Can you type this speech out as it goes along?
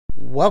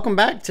Welcome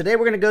back. Today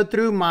we're going to go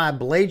through my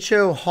Blade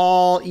Show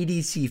haul,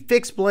 EDC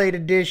Fixed Blade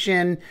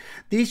Edition.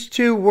 These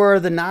two were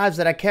the knives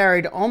that I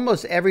carried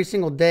almost every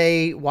single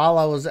day while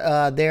I was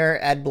there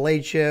at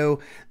Blade Show.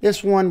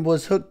 This one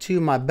was hooked to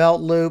my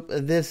belt loop.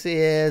 This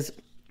is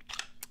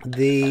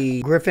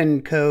the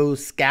Griffin Co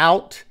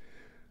Scout.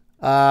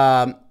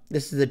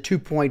 This is a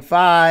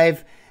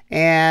 2.5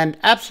 and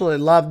absolutely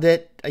loved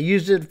it. I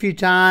used it a few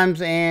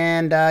times,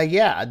 and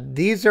yeah,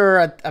 these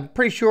are, I'm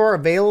pretty sure,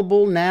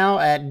 available now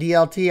at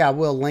DLT. I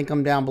will link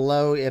them down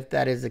below if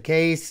that is the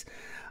case.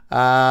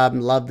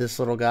 Love this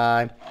little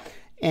guy.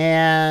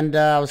 And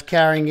I was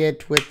carrying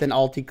it with an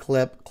Alti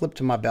clip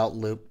to my belt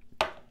loop.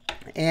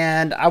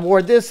 And I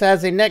wore this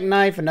as a neck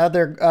knife,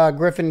 another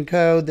Griffin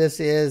Co.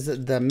 This is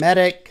the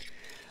Medic.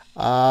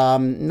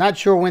 Not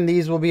sure when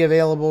these will be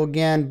available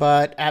again,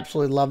 but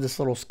absolutely love this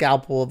little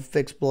scalpel of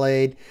fixed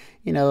blade.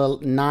 You know,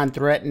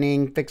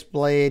 non-threatening fixed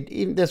blade.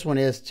 Even this one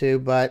is too,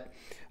 but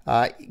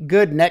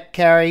good neck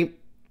carry,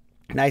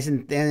 nice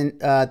and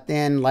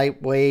thin,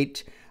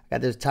 lightweight.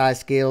 Got those tie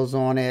scales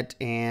on it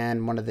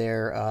and one of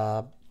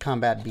their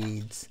combat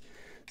beads.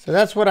 So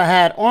that's what I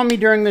had on me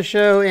during the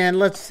show, and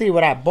let's see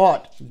what I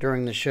bought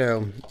during the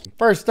show.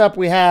 First up,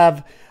 we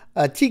have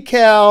a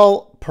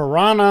T-Kell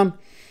Piranha.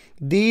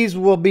 These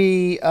will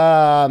be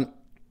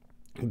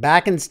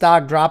back in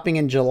stock, dropping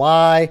in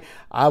July.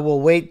 I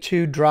will wait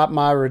to drop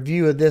my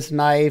review of this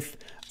knife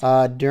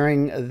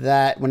during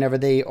that, whenever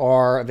they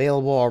are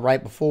available or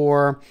right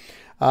before.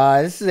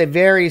 This is a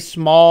very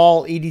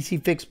small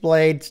EDC fixed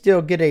blade.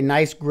 Still get a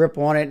nice grip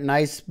on it,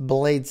 nice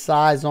blade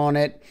size on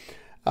it.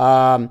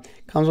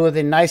 Comes with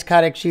a nice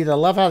kydex sheath. I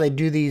love how they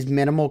do these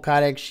minimal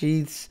kydex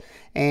sheaths.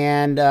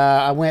 And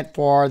I went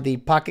for the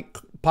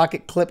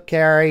pocket clip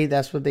carry.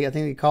 That's what I think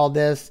they call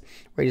this,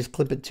 where you just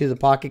clip it to the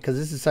pocket, because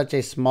this is such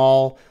a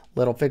small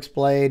little fixed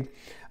blade.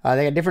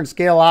 They got different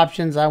scale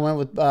options. I went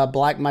with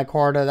black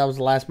micarta. That was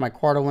the last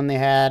micarta one they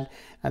had.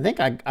 I think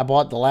I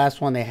bought the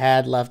last one they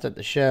had left at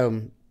the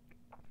show.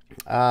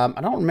 I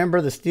don't remember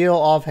the steel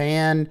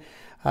offhand.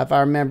 If I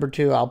remember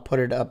to, I'll put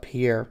it up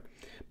here.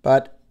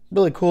 But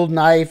really cool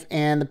knife,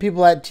 and the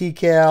people at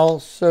T-Kell,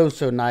 so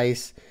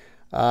nice.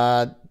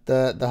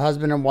 The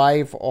husband and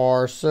wife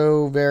are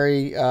so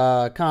very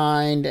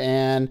kind,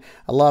 and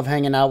I love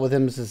hanging out with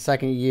them. This is the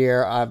second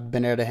year I've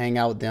been able to hang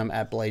out with them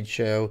at Blade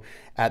Show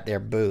at their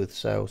booth.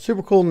 So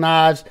super cool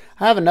knives.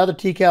 I have another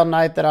T-Kell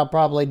knife that I'll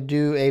probably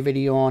do a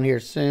video on here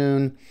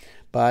soon,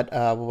 but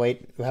we'll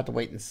have to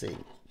wait and see.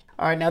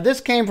 All right, now this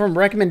came from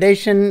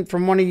recommendation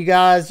from one of you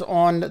guys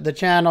on the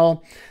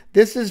channel.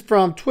 This is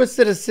from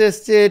Twisted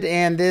Assisted,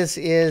 and this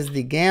is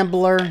the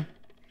Gambler.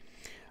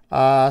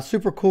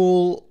 Super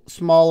cool,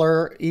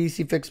 smaller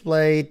EDC fixed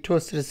blade,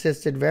 Twisted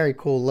Assisted, very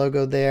cool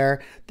logo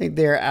there. I think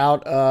they're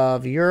out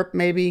of Europe,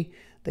 maybe,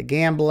 the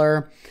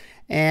Gambler.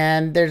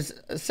 And there's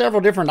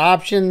several different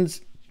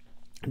options.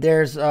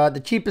 There's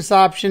the cheapest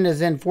option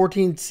is in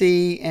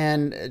 14C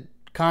and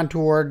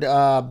contoured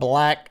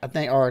black, I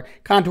think, or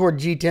contoured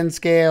G10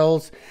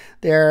 scales.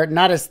 They're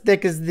not as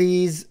thick as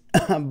these,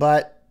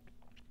 but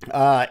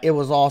it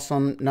was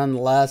awesome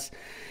nonetheless.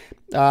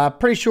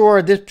 Pretty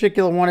sure this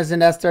particular one is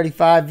an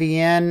S35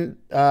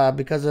 VN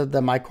because of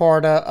the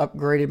micarta,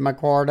 upgraded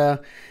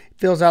micarta.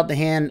 Fills out the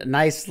hand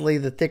nicely,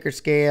 the thicker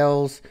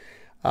scales.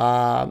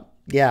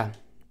 Yeah.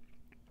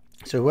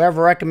 So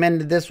whoever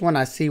recommended this one,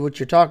 I see what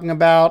you're talking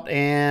about.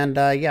 And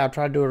yeah, I'll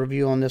try to do a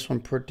review on this one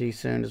pretty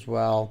soon as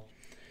well.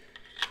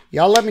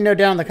 Y'all let me know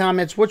down in the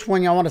comments which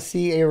one y'all want to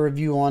see a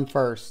review on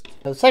first.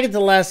 The second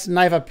to last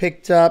knife I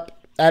picked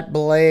up at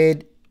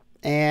Blade,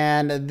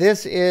 and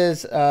this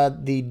is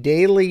the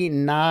Daily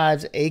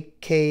Knives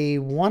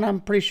AK1,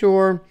 I'm pretty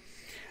sure.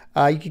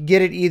 You could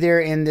get it either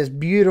in this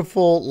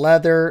beautiful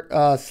leather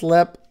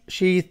slip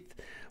sheath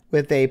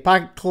with a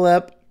pocket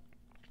clip,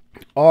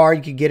 or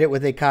you could get it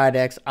with a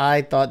kydex.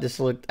 I thought this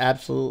looked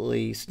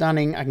absolutely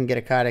stunning. I can get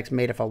a kydex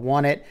made if I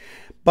want it.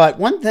 But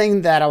one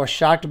thing that I was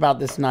shocked about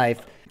this knife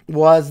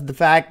was the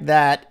fact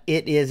that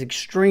it is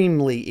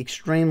extremely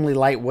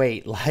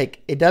lightweight.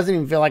 Like, it doesn't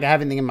even feel like I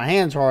have anything in my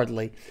hands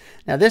hardly.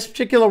 Now, this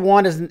particular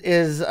one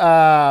is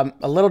a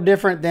little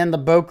different than the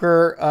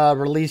Boker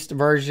released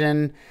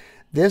version.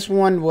 This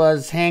one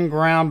was hand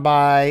ground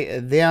by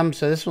them,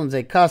 so this one's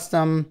a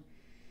custom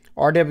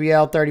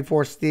RWL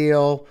 34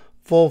 steel,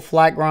 full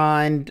flat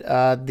grind.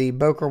 The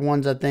Boker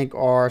ones, I think,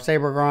 are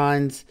saber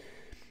grinds.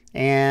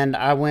 And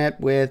I went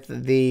with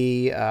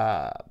the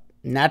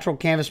natural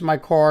canvas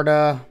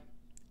micarta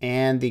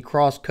and the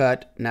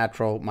cross-cut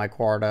natural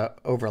micarta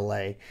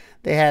overlay.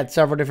 They had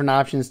several different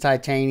options,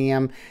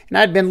 titanium. And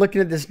I'd been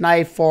looking at this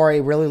knife for a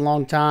really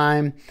long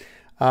time.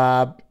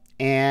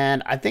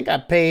 And I think I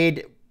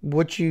paid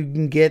what you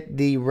can get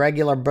the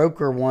regular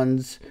Boker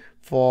ones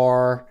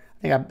for.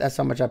 I think that's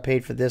how much I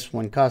paid for this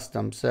one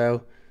custom.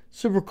 So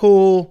super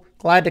cool.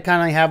 Glad to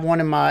kind of have one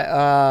in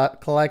my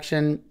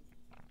collection.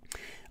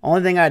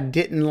 Only thing I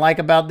didn't like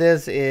about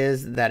this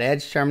is that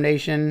edge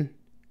termination.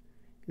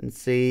 You can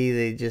see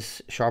they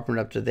just sharpened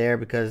it up to there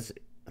because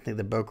I I think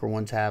the Boker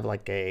ones have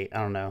like a, I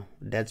don't know,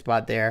 dead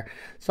spot there.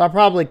 So I'll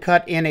probably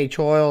cut in a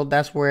choil.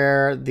 That's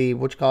where the,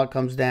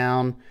 comes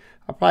down.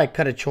 I'll probably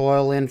cut a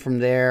choil in from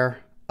there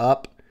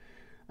up.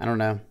 I don't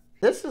know.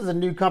 This is a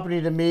new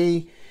company to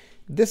me.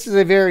 This is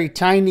a very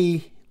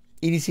tiny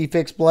EDC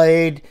fixed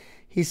blade.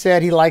 He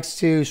said he likes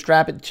to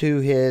strap it to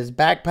his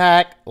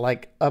backpack,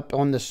 like up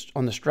on the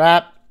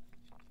strap.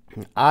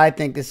 I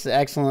think this is an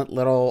excellent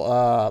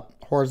little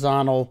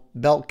horizontal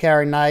belt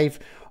carry knife,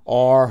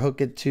 or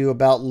hook it to a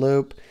belt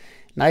loop.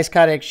 Nice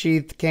kydex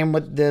sheath came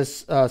with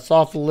this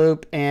soft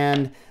loop,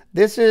 and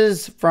this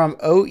is from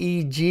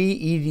OEG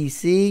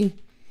EDC.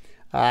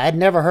 I had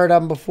never heard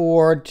of him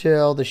before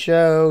till the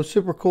show.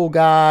 Super cool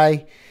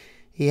guy.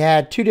 He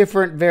had two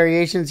different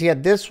variations. He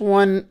had this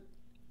one.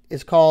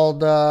 It's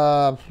called,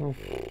 I'm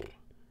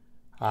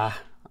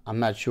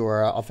not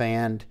sure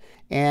offhand.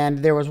 And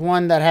there was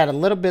one that had a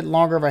little bit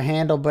longer of a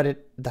handle, but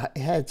it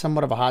had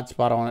somewhat of a hot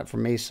spot on it for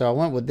me. So I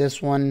went with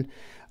this one.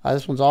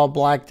 This one's all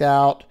blacked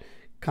out,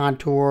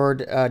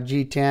 contoured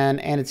G10,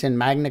 and it's in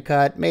Magna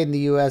Cut, made in the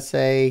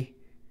USA.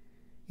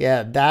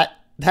 Yeah,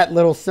 that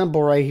little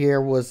symbol right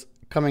here was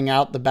coming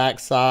out the back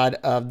side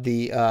of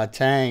the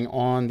tang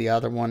on the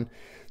other one.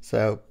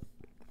 So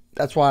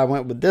that's why I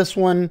went with this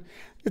one.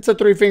 It's a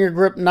 3-finger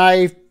grip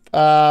knife.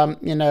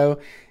 You know,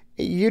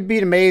 you'd be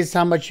amazed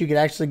how much you could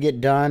actually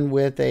get done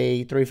with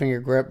a 3-finger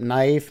grip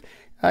knife.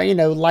 You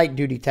know, light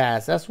duty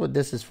tasks. That's what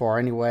this is for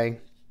anyway.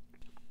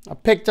 I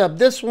picked up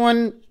this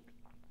one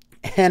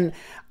and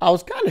I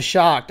was kind of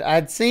shocked.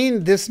 I'd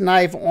seen this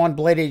knife on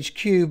Blade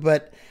HQ,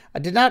 but I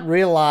did not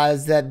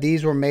realize that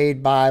these were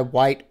made by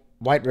White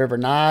River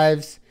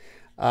Knives.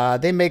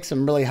 They make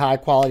some really high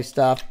quality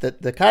stuff.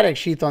 The kydex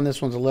sheath on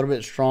this one's a little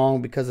bit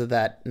strong because of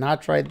that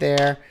notch right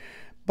there.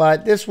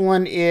 But this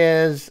one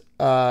is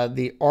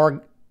made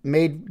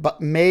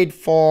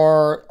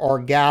for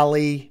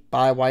Orgali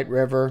by White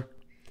River.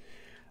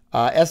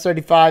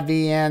 S35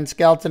 VN,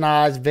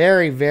 skeletonized,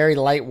 very, very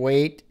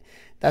lightweight.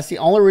 That's the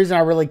only reason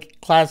I really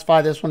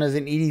classify this one as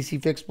an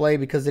EDC fixed blade,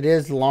 because it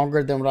is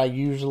longer than what I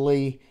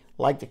usually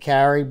like to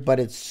carry, but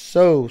it's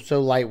so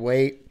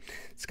lightweight.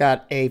 It's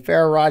got a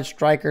ferro rod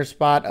striker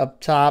spot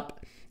up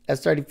top,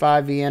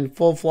 S35 VN,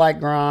 full flat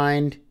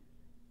grind.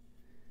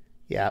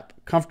 Yeah,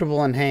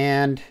 comfortable in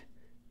hand.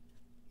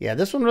 Yeah,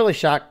 this one really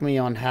shocked me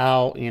on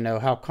how, you know,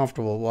 how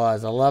comfortable it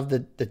was. I love the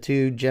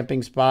two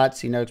jimping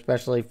spots, you know,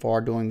 especially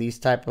for doing these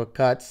type of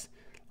cuts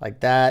like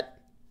that.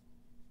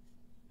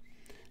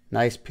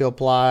 Nice peel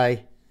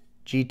ply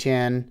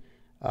G10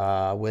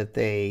 with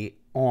a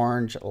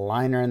orange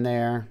liner in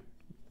there.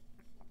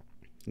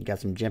 You got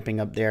some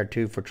jimping up there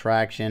too for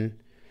traction.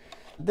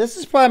 This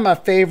is probably my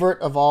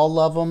favorite of all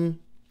of them.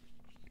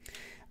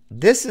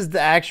 This is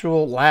the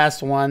actual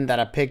last one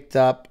that I picked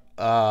up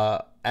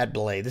at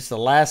Blade. This is the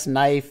last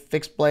knife,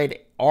 fixed blade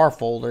or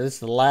folder. This is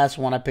the last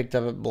one I picked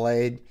up at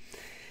Blade.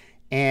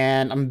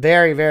 And I'm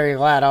very, very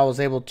glad I was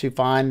able to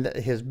find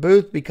his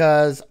booth,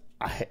 because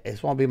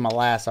this won't be my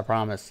last, I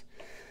promise.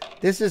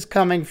 This is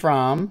coming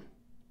from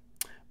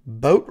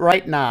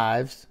Boatright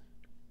Knives.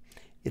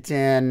 It's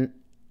in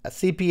a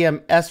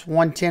CPM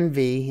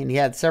S110V, and he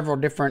had several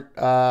different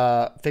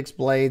fixed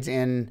blades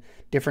in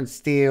different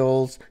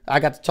steels. I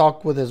got to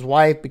talk with his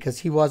wife because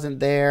he wasn't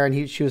there,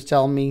 and she was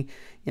telling me,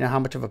 you know, how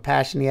much of a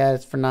passion he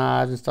has for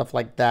knives and stuff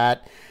like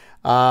that.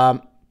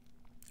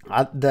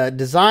 The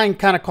design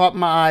kind of caught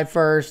my eye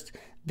first.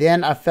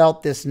 Then I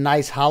felt this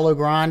nice hollow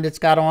grind it's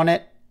got on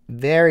it.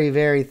 Very,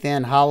 very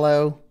thin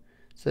hollow.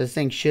 So this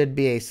thing should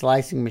be a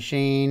slicing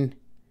machine.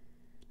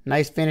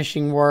 Nice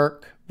finishing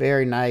work.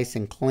 Very nice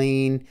and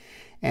clean.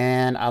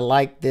 And I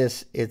like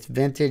this. It's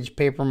vintage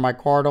paper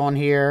micarta on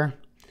here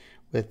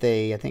with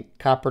a, I think,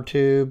 copper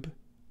tube.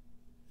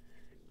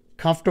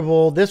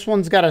 Comfortable. This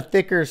one's got a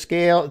thicker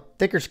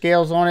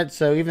scales on it.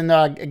 So even though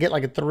I get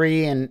like a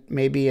 3 and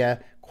maybe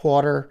a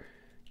 1/4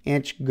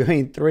 inch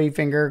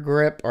 3-finger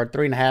grip or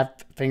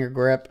 3.5-finger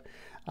grip,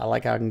 I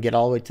like how I can get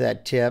all the way to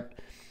that tip.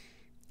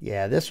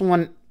 Yeah, this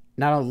one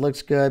not only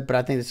looks good, but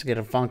I think this is going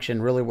to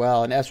function really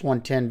well. An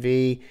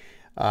S110V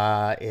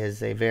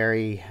is a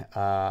very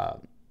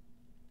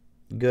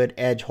good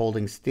edge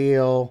holding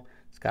steel.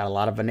 It's got a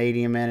lot of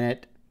vanadium in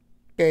it.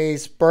 A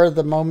spur of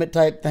the moment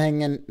type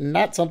thing, and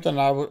not something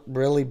I would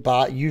really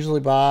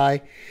usually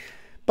buy.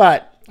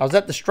 But I was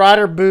at the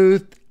Strider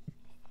booth,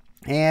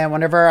 and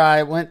whenever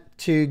I went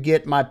to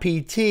get my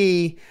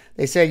PT,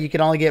 they said you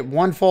could only get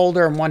one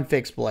folder and one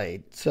fixed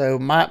blade. So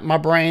my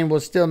brain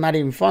was still not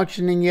even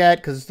functioning yet,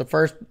 because it's the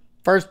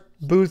first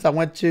booth I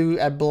went to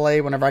at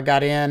Blade whenever I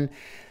got in.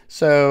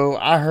 So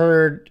I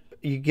heard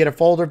you get a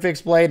folder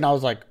fixed blade, and I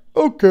was like,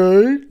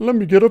 okay, let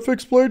me get a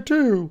fixed blade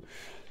too.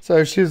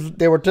 So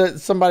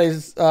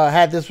somebody's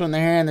had this one in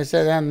their hand.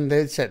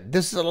 They said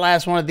this is the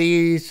last one of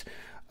these.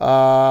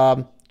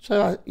 So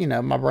you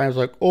know, my brain was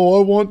like,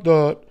 oh, I want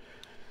that.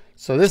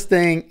 So this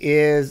thing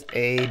is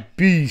a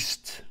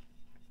beast.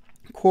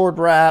 Cord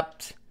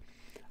wrapped.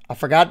 I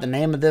forgot the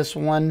name of this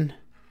one.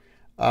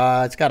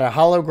 It's got a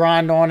hollow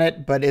grind on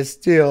it, but it's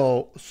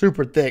still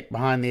super thick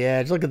behind the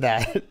edge. Look at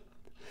that.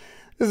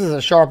 This is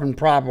a sharpened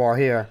pry bar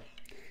here.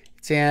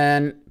 It's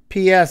in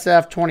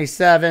PSF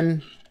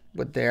 27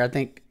 with their, I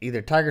think,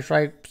 either tiger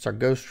stripes or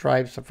ghost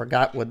stripes. I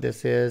forgot what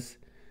this is.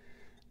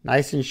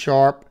 Nice and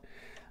sharp.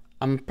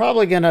 I'm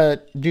probably going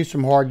to do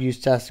some hard use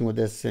testing with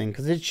this thing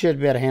because it should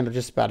be able to handle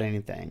just about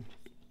anything.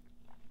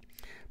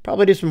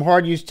 Probably do some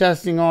hard use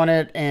testing on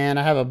it, and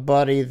I have a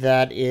buddy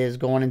that is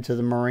going into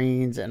the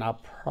Marines, and I'll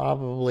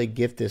probably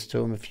gift this to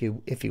him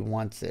if he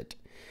wants it.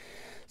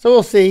 So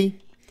we'll see.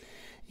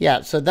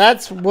 Yeah, so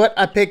that's what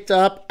I picked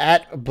up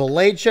at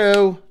Blade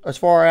Show as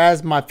far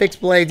as my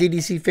fixed blades,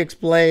 EDC fixed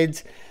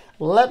blades.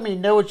 Let me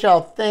know what y'all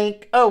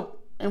think. Oh,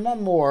 and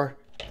one more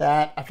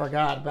that I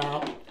forgot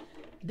about.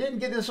 Didn't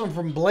get this one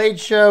from Blade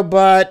Show,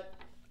 but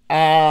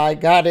I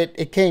got it.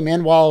 It came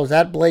in while I was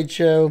at Blade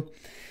Show.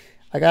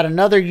 I got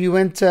another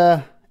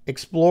Uinta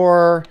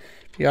Explorer.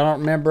 If y'all don't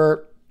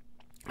remember,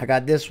 I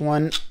got this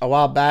one a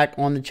while back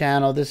on the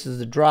channel. This is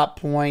the drop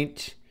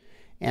point,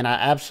 and I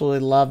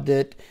absolutely loved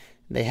it.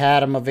 They had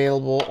them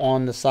available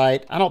on the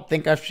site. I don't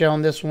think I've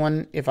shown this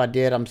one. If I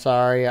did, I'm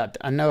sorry.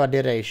 I know I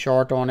did a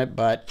short on it,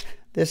 but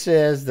this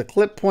is the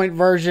clip point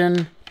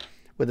version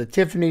with a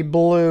Tiffany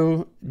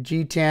blue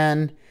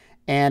G10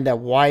 and a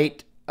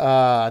white,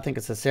 I think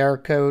it's a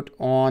Cerakote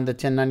on the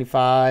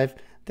 1095. I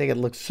think it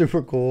looks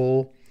super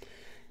cool.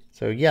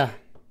 So yeah,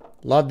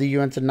 love the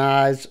Uinta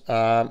knives.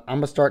 I'm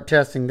going to start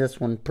testing this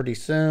one pretty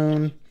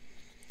soon.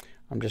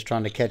 I'm just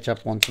trying to catch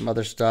up on some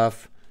other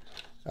stuff.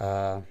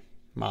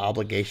 My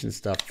obligation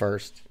stuff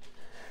first.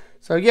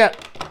 So yeah,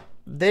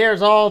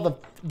 there's all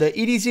the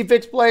EDC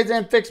fixed blades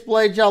and fixed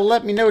blades. Y'all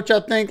let me know what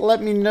y'all think.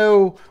 Let me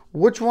know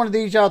which one of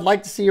these y'all would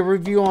like to see a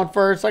review on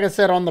first. Like I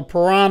said, on the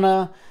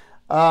Piranha,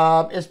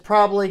 I'm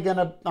probably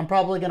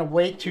gonna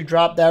wait to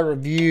drop that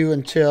review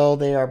until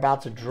they are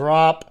about to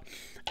drop.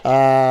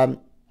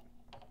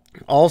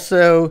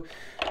 Also,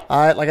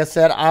 like I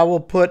said, I will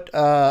put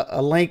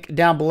a link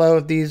down below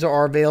if these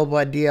are available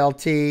at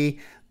DLT.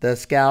 The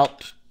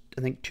Scout,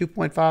 I think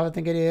 2.5, I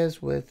think it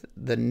is, with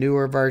the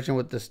newer version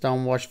with the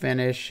stonewash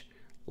finish.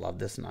 Love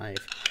this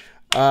knife.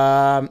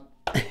 And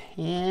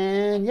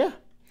yeah,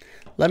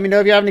 let me know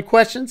if you have any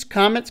questions,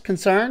 comments,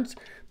 concerns.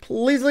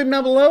 Please leave them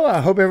down below.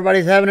 I hope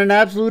everybody's having an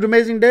absolute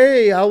amazing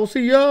day. I will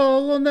see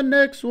y'all on the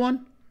next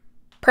one.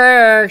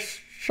 Peace.